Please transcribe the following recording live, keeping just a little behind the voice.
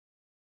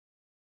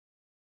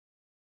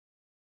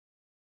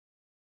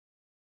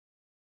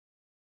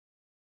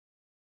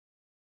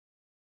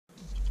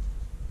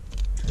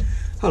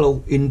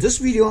Hello, in this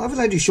video I would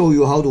like to show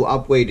you how to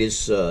upgrade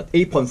this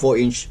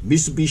 8.4-inch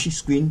Mitsubishi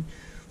screen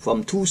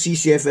from 2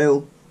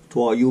 CCFL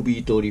to our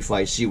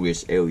UB35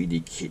 series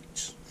LED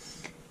kit.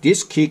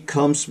 This kit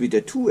comes with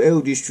a 2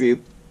 LED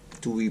strip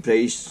to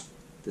replace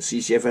the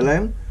CCFL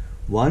lamp,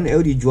 1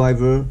 LED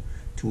driver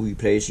to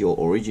replace your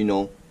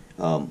original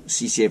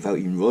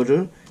CCFL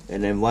inverter,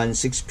 and then 1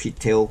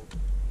 6-pigtail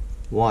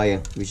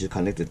wire which is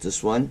connected to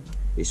this one.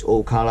 It's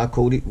all color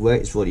coded.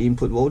 Red is for the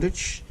input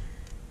voltage,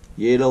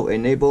 yellow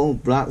enable,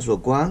 black is for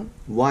ground,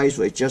 white is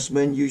for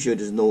adjustment. Usually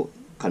there's no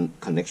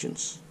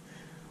connections.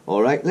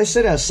 Alright, let's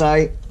set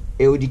aside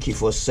LED kit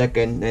for a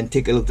second and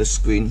take a look at the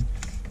screen.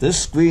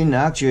 This screen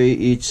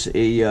actually it's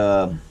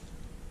a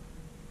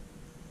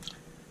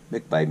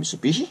made by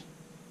Mitsubishi.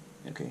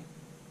 Okay.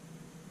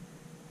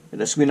 And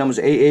the screen number is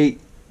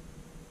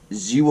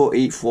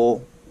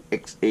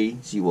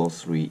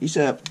AA084XA03. It's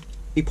a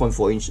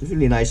 8.4-inch,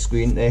 really nice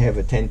screen. They have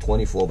a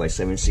 1024 by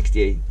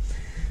 768.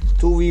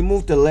 To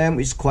remove the lamp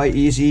is quite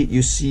easy.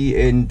 You see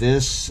in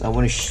this, I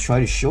want to try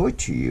to show it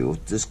to you.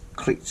 This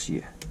clicks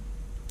here.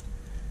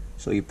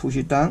 So you push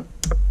it down,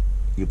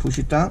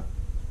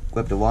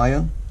 grab the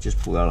wire, just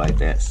pull out like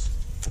this.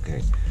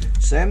 Okay.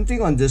 Same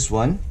thing on this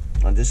one,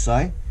 on this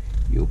side.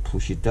 You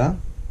push it down,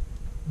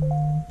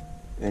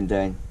 and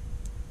then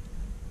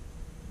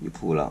you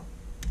pull out.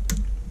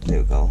 There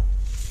you go.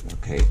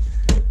 Okay.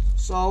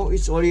 So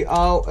it's already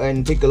out,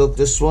 and take a look at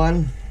this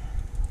one.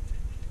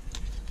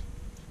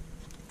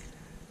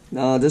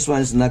 Now this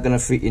one is not gonna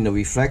fit in the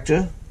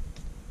reflector,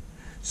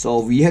 so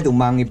we had to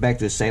mount it back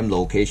to the same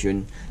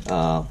location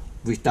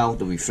without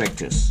the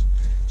reflectors.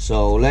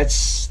 So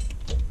let's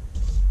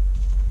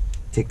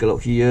take a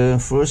look here.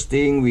 First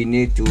thing, we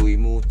need to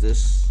remove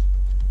this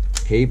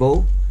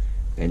cable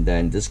and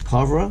then this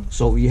cover.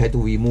 So we had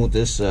to remove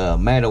this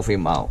metal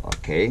frame out.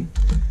 Okay,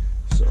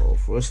 so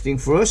first thing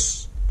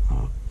first.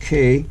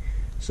 Okay,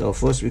 so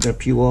first we're gonna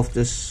peel off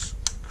this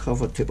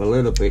cover tip a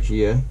little bit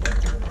here,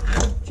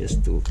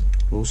 just to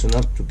loosen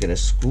up to get a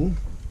screw.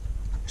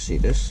 See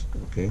this?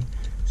 Okay,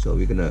 so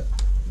we're gonna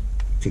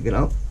take it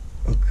out.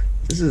 Okay.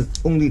 This is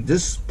only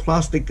this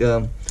plastic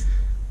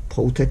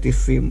protective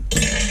film.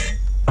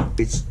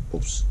 It's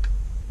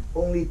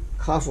only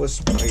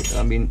covers by,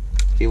 I mean,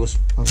 it was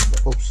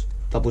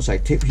double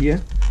side tip here,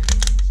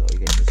 so you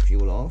can just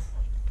peel off.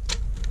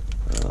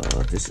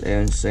 This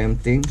end, same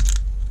thing.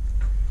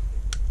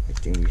 I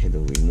think we have to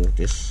remove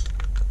this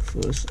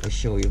first. I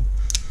show you.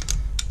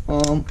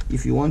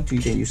 If you want to,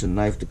 you can use a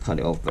knife to cut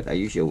it off, but I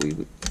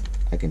usually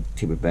I can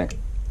tip it back.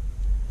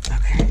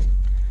 Okay,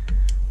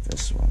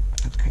 this one.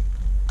 Okay.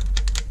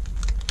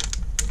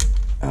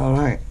 All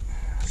right.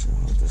 So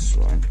this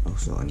one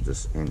also on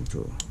this end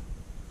too.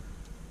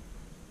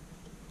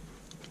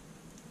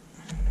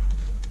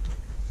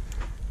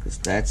 Because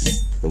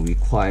that's the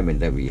requirement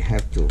that we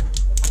have to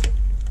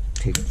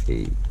take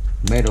the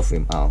metal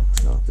frame out.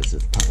 So this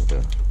is part of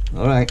the.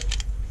 All right.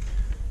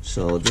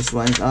 So this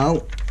one's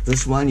out.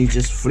 This one you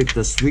just flip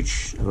the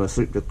switch or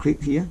flip the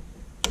clip here.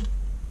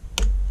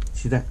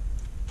 See that?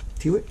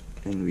 Tilt it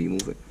and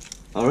remove it.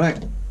 All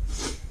right.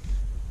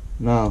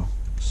 Now,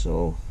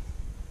 so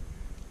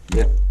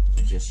yeah,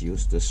 just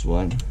use this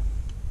one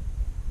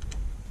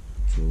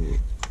to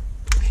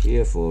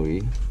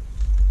carefully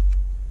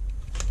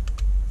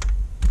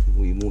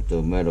remove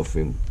the metal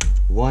frame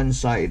one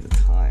side at a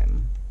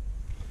time.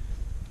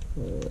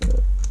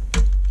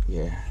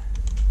 Yeah,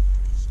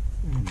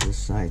 and this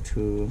side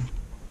too.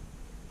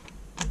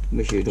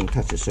 Make sure you don't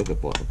touch the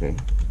circuit board, okay?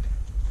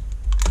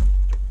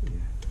 Yeah.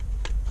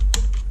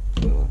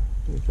 So,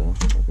 here we go.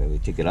 Okay, we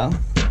take it out.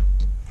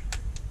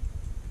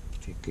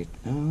 Take it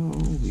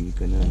out. We're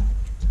gonna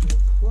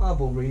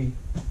probably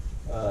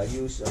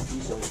use a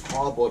piece of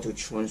cardboard to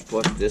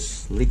transport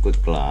this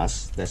liquid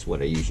glass. That's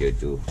what I usually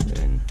do,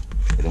 and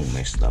I don't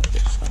mess up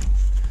this time.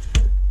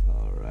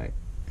 Alright.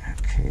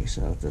 Okay,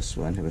 so this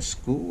one have a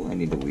screw. I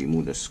need to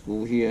remove the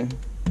screw here.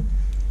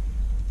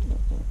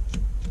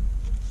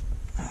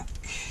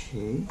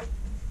 Okay.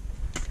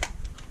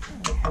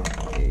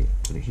 Okay,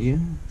 put it here.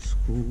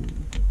 Screw.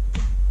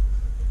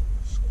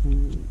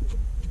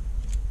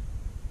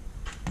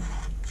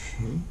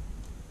 Okay.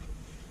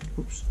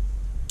 Oops.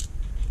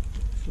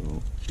 So,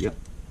 yep.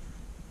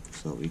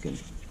 So we can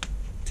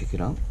take it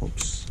out.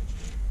 Oops.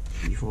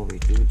 Before we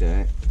do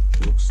that,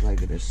 looks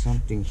like there's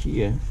something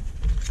here.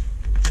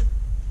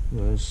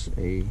 There's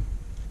a.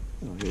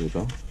 Oh, here we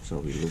go. So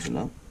we loosen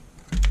up.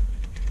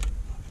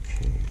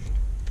 Okay.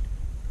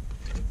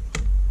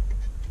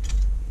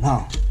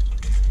 Now,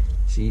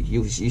 see,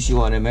 you see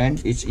what I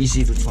meant? It's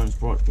easy to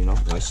transport, you know.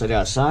 I set it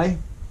aside.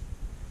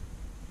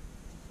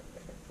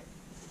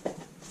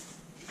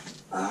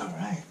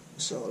 Alright,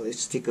 so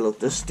let's take a look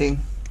at this thing,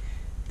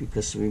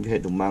 because we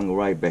had to mount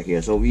right back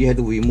here. So we had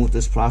to remove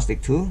this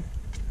plastic too.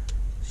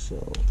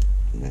 So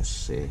let's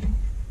see.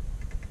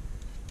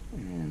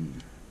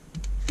 And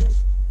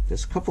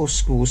there's a couple of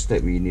screws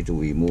that we need to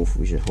remove,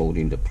 which is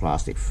holding the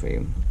plastic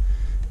frame.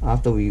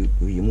 After we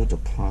remove the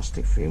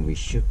plastic frame, we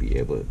should be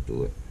able to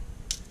do it.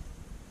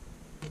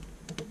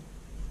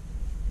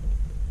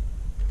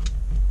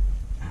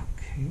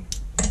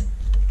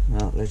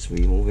 let's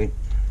remove it.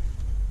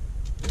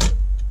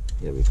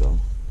 Here we go.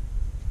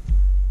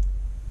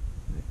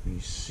 Let me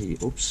see.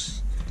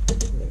 Oops.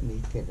 Let me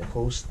get the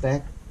whole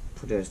stack.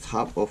 Put it at the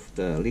top of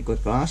the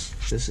liquid glass.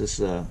 This is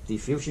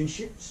diffusion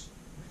sheets.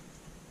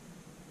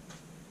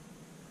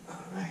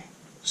 All right.